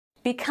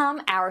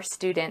Become our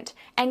student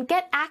and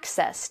get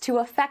access to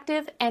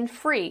effective and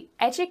free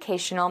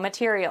educational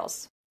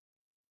materials.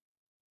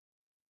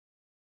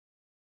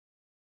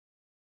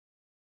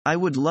 I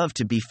would love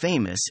to be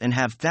famous and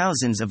have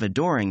thousands of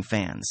adoring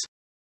fans.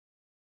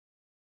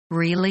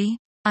 Really?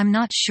 I'm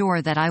not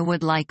sure that I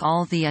would like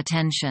all the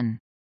attention.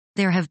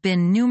 There have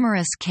been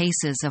numerous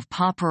cases of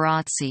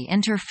paparazzi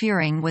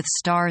interfering with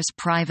stars'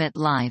 private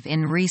life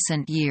in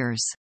recent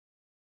years.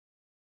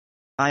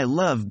 I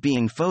love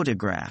being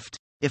photographed.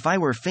 If I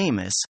were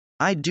famous,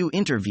 I'd do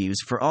interviews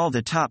for all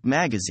the top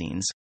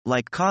magazines,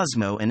 like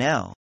Cosmo and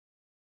Elle.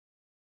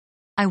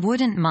 I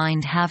wouldn't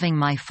mind having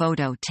my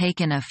photo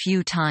taken a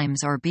few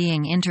times or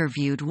being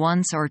interviewed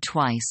once or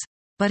twice,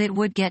 but it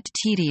would get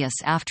tedious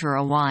after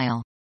a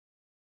while.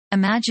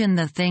 Imagine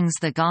the things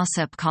the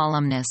gossip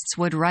columnists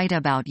would write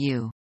about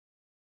you.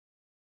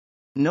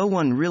 No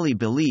one really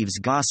believes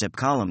gossip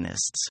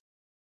columnists.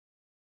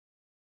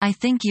 I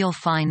think you'll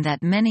find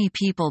that many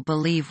people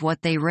believe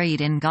what they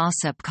read in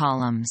gossip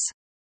columns.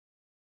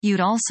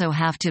 You'd also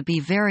have to be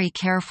very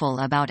careful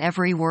about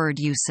every word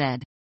you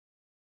said.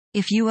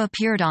 If you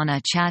appeared on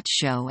a chat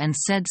show and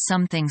said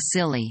something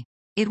silly,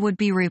 it would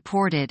be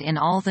reported in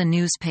all the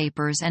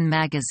newspapers and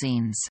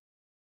magazines.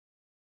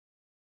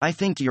 I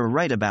think you're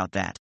right about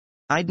that.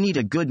 I'd need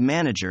a good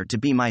manager to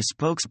be my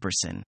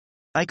spokesperson.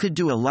 I could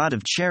do a lot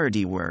of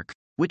charity work,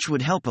 which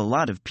would help a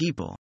lot of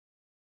people.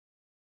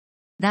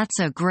 That's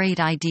a great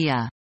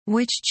idea.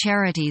 Which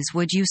charities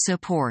would you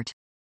support?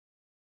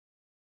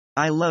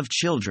 I love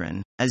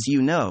children, as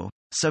you know,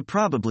 so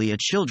probably a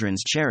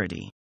children's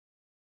charity.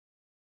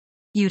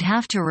 You'd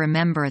have to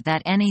remember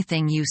that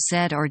anything you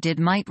said or did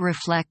might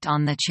reflect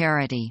on the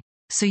charity,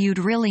 so you'd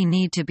really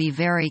need to be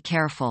very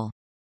careful.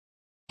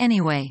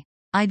 Anyway,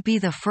 I'd be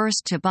the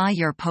first to buy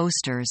your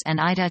posters and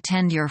I'd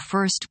attend your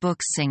first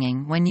book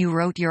signing when you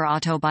wrote your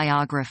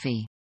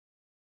autobiography.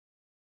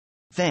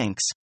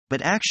 Thanks,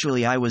 but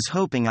actually I was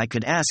hoping I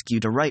could ask you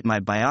to write my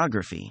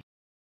biography.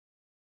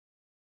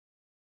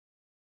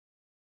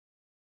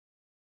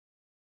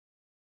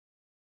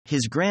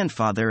 His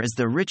grandfather is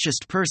the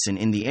richest person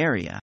in the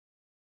area.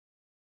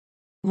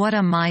 What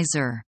a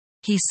miser.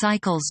 He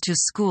cycles to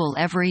school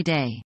every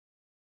day.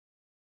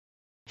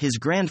 His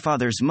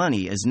grandfather's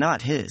money is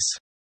not his.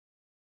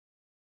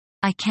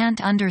 I can't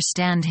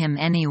understand him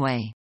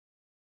anyway.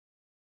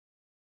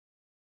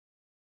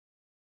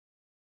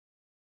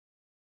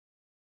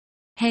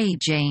 Hey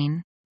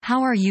Jane,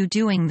 how are you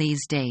doing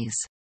these days?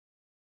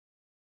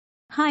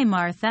 Hi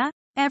Martha,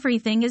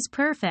 everything is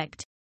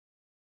perfect.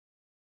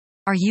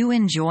 Are you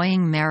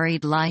enjoying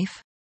married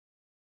life?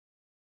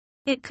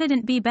 It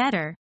couldn't be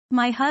better.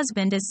 My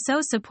husband is so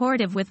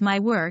supportive with my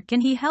work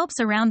and he helps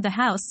around the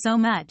house so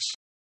much.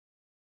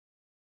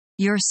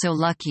 You're so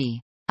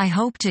lucky. I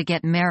hope to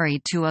get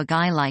married to a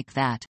guy like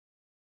that.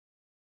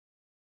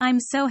 I'm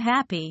so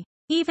happy.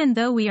 Even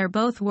though we are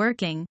both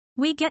working,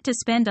 we get to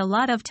spend a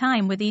lot of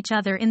time with each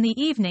other in the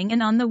evening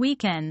and on the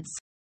weekends.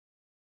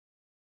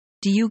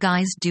 Do you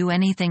guys do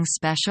anything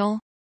special?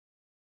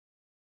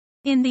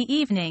 In the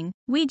evening,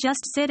 we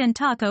just sit and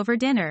talk over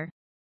dinner.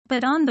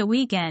 But on the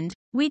weekend,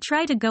 we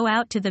try to go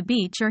out to the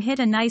beach or hit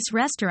a nice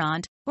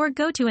restaurant, or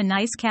go to a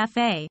nice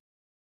cafe.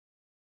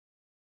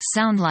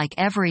 Sound like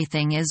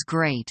everything is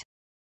great.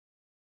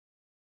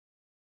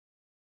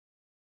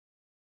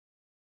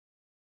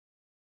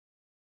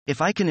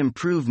 If I can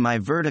improve my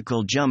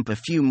vertical jump a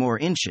few more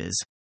inches,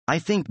 I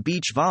think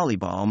beach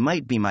volleyball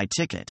might be my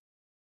ticket.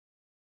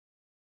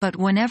 But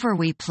whenever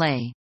we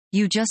play,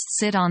 you just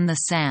sit on the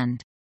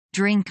sand,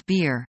 drink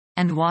beer,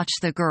 and watch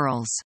the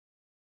girls.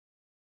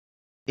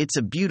 It's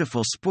a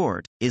beautiful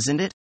sport, isn't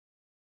it?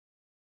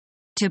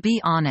 To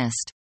be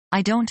honest,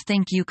 I don't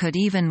think you could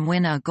even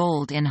win a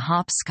gold in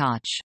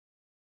hopscotch.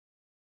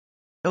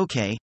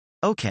 Okay.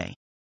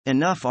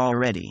 Enough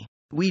already.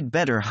 We'd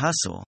better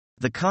hustle.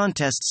 The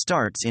contest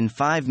starts in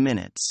 5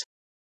 minutes.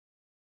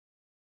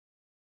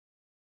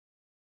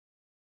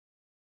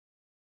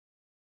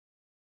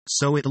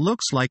 So it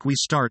looks like we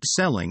start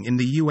selling in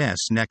the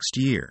US next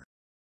year.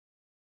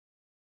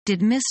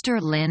 Did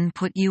Mr. Lin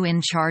put you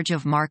in charge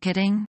of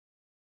marketing?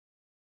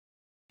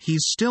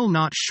 He's still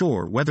not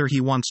sure whether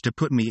he wants to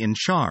put me in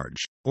charge,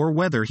 or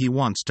whether he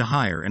wants to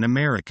hire an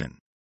American.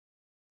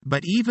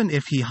 But even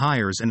if he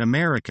hires an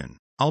American,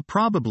 I'll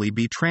probably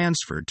be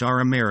transferred to our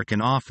American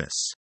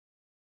office.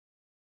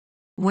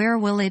 Where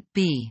will it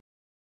be?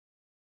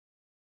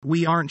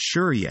 We aren't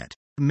sure yet.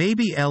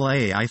 Maybe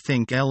LA. I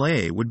think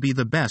LA would be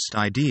the best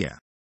idea.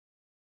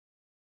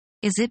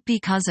 Is it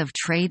because of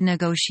trade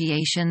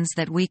negotiations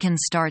that we can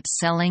start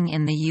selling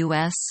in the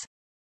US?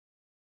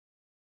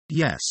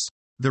 Yes.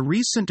 The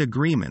recent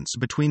agreements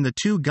between the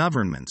two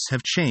governments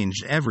have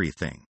changed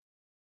everything.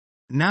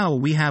 Now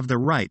we have the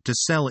right to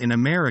sell in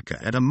America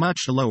at a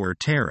much lower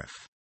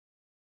tariff.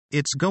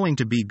 It's going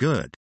to be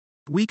good.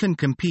 We can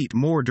compete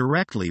more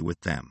directly with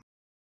them.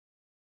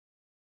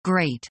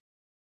 Great.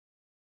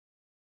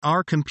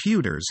 Our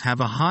computers have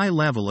a high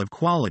level of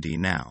quality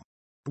now.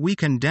 We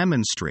can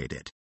demonstrate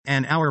it,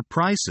 and our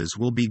prices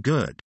will be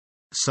good.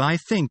 so I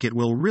think it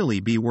will really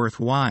be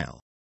worthwhile.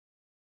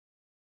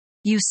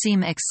 You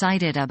seem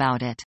excited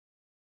about it.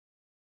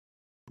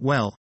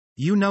 Well,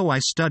 you know I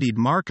studied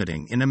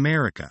marketing in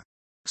America.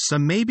 So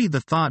maybe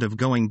the thought of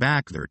going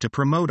back there to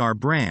promote our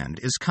brand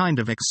is kind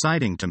of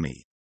exciting to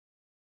me.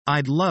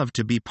 I'd love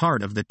to be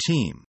part of the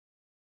team.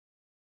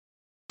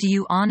 Do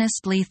you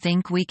honestly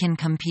think we can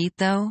compete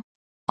though?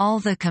 All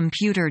the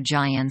computer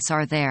giants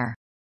are there.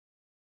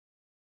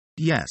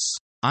 Yes,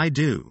 I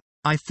do.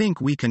 I think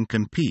we can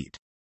compete.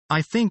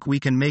 I think we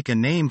can make a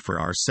name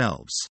for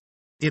ourselves.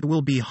 It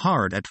will be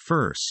hard at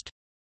first.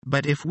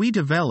 But if we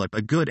develop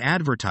a good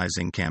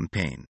advertising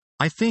campaign,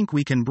 I think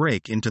we can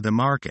break into the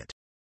market.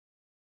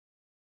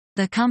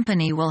 The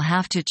company will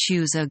have to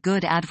choose a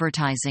good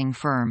advertising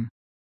firm.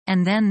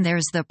 And then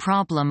there's the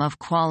problem of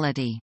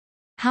quality.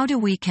 How do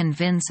we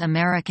convince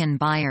American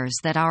buyers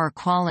that our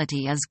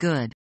quality is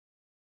good?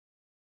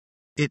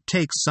 It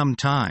takes some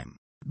time.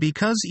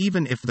 Because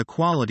even if the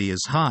quality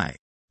is high,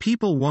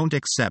 people won't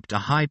accept a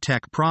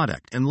high-tech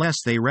product unless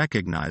they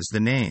recognize the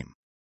name.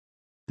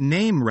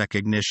 Name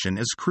recognition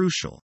is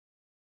crucial.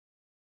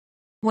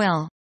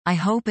 Well, I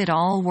hope it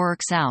all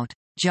works out,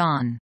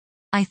 John.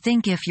 I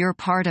think if you're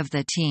part of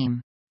the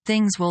team,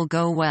 things will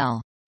go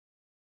well.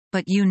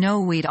 But you know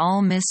we'd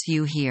all miss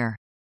you here.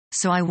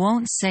 So I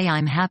won't say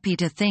I'm happy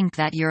to think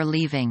that you're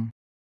leaving.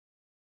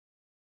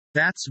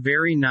 That's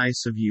very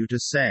nice of you to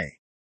say.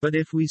 But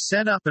if we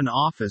set up an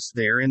office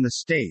there in the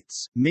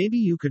States, maybe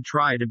you could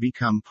try to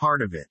become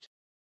part of it.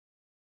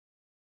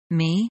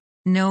 Me?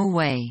 No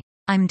way.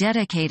 I'm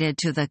dedicated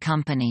to the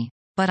company,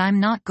 but I'm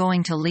not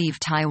going to leave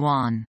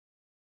Taiwan.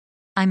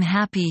 I'm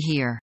happy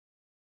here.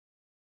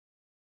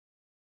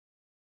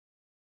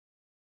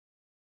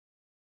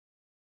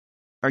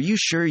 Are you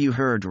sure you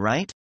heard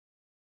right?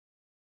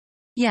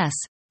 Yes,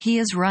 he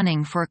is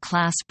running for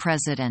class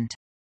president.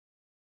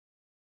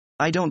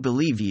 I don't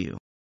believe you.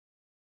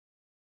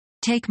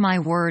 Take my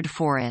word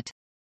for it.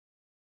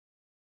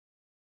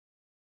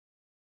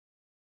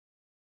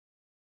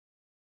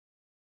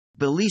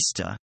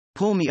 Ballista,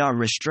 pull me a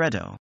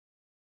ristretto.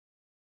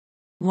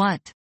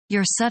 What?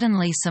 You're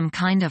suddenly some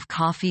kind of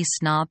coffee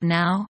snob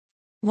now?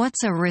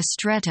 What's a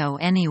ristretto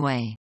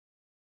anyway?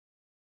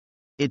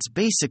 It's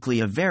basically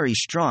a very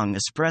strong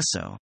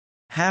espresso.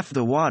 Half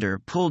the water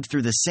pulled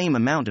through the same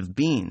amount of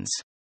beans.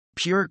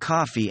 Pure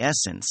coffee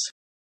essence.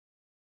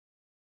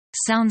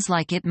 Sounds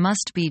like it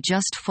must be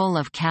just full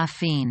of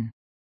caffeine.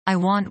 I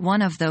want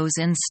one of those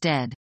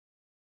instead.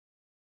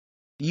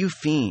 You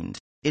fiend.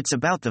 It's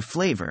about the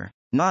flavor,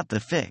 not the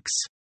fix.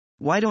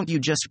 Why don't you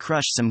just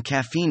crush some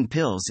caffeine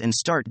pills and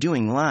start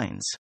doing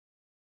lines?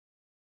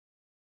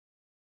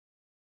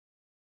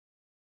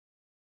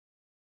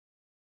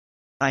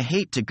 I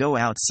hate to go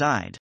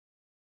outside.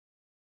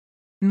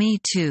 Me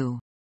too.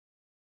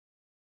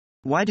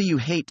 Why do you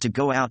hate to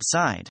go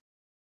outside?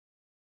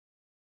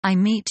 I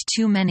meet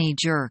too many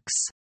jerks.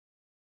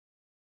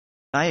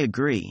 I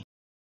agree.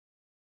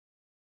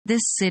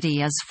 This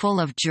city is full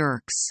of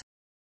jerks.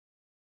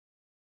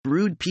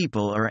 Rude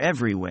people are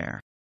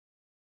everywhere.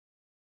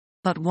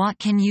 But what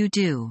can you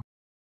do?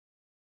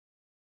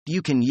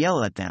 You can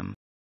yell at them.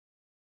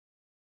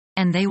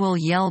 And they will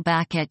yell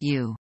back at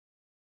you.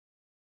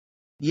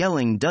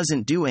 Yelling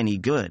doesn't do any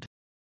good.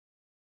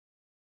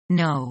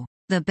 No.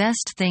 The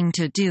best thing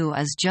to do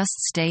is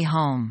just stay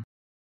home.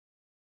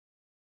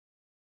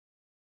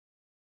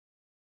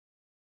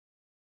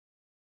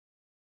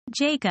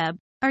 Jacob,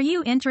 are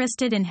you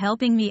interested in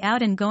helping me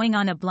out and going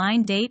on a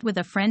blind date with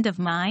a friend of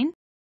mine?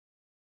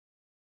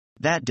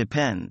 That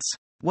depends.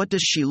 What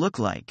does she look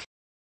like?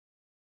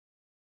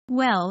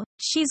 Well,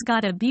 she's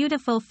got a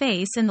beautiful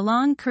face and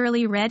long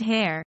curly red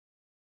hair.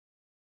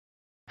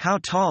 How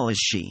tall is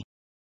she?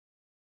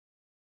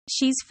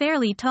 She's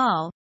fairly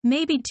tall,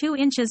 maybe 2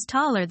 inches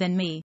taller than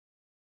me.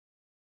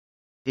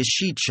 Is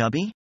she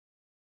chubby?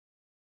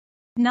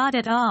 Not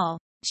at all.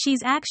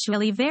 She's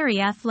actually very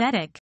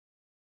athletic.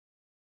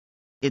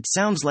 It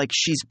sounds like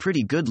she's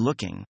pretty good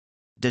looking.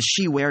 Does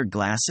she wear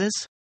glasses?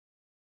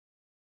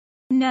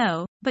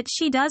 No, but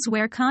she does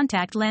wear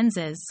contact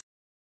lenses.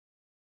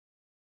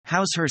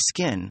 How's her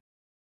skin?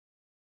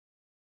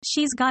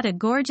 She's got a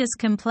gorgeous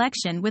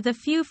complexion with a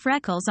few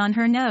freckles on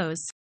her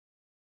nose.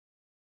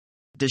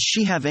 Does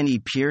she have any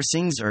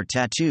piercings or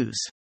tattoos?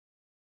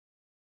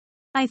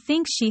 I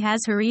think she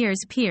has her ears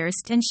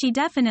pierced and she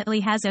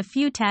definitely has a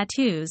few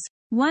tattoos,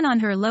 one on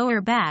her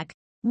lower back,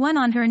 one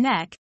on her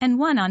neck, and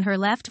one on her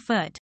left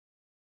foot.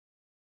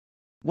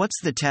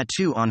 What's the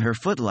tattoo on her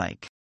foot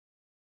like?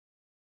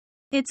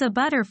 It's a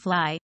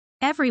butterfly.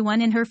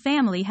 Everyone in her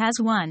family has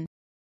one.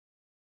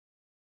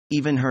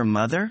 Even her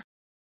mother?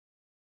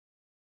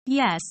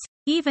 Yes,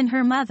 even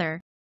her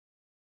mother.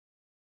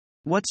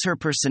 What's her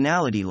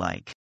personality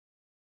like?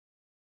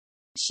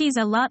 She's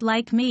a lot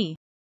like me.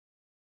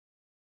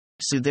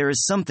 So there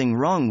is something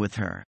wrong with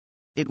her.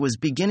 It was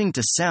beginning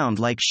to sound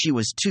like she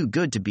was too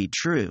good to be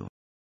true.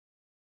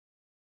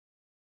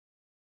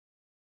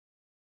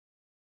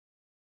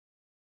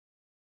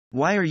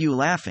 Why are you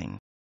laughing?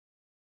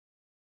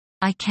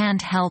 I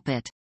can't help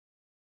it.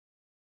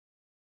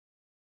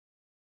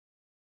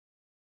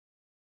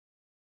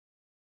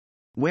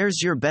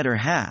 Where's your better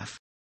half?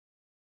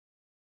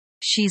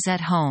 She's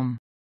at home.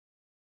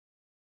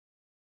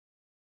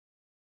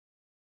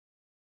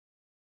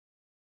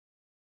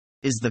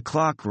 Is the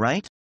clock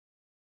right?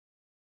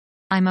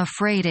 I'm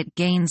afraid it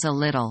gains a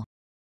little.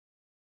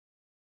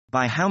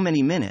 By how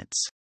many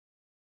minutes?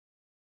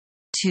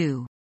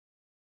 2.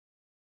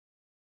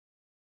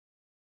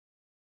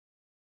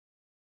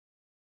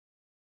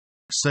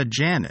 So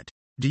Janet,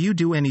 do you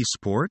do any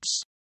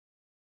sports?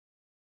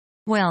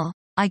 Well,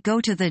 I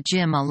go to the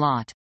gym a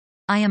lot.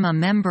 I am a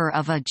member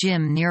of a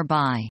gym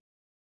nearby.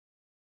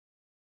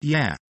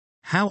 Yeah.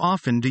 How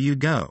often do you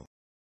go?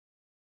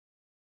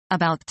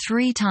 About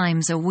 3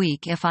 times a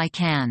week if I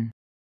can.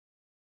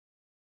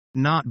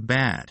 Not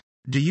bad.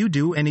 Do you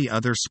do any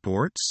other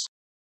sports?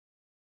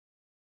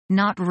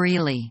 Not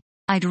really.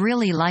 I'd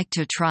really like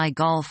to try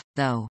golf,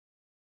 though.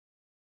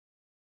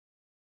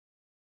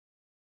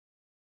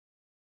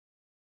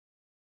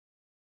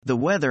 The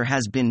weather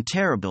has been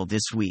terrible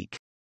this week.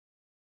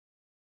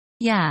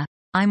 Yeah,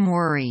 I'm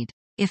worried.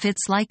 If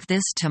it's like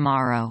this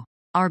tomorrow,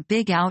 our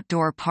big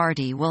outdoor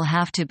party will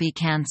have to be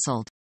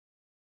cancelled.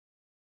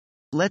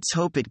 Let's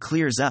hope it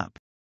clears up.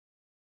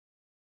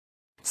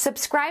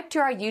 Subscribe to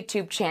our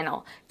YouTube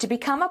channel to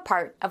become a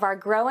part of our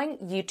growing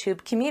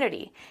YouTube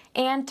community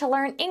and to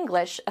learn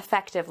English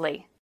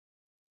effectively.